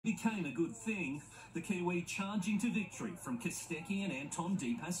Became a good thing, the Kiwi charging to victory from Kostecki and Anton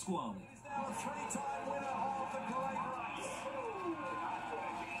De Pasquale. He's now a three-time winner of the great race.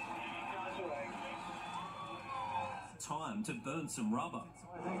 Time to burn some rubber.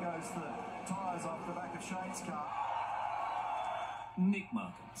 So there goes the tyres off the back of Shane's car. Nick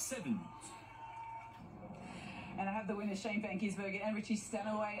Markham, 7 years. And I have the winners, Shane Van Gisbergen and Richie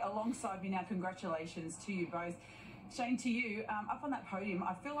Stanaway, alongside me now. Congratulations to you both. Shane, to you, up on that podium,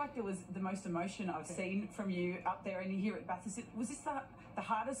 I feel like there was the most emotion I've seen from you up there and here at Bathurst. Was this the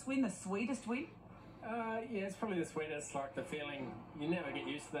hardest win, the sweetest win? Yeah, it's probably the sweetest, like the feeling, you never get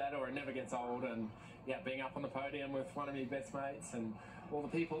used to that, or it never gets old, and yeah, being up on the podium with one of my best mates and all the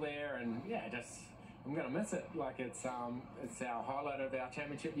people there, and yeah, just, I'm going to miss it. Like it's our highlight of our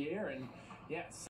championship year, and yeah.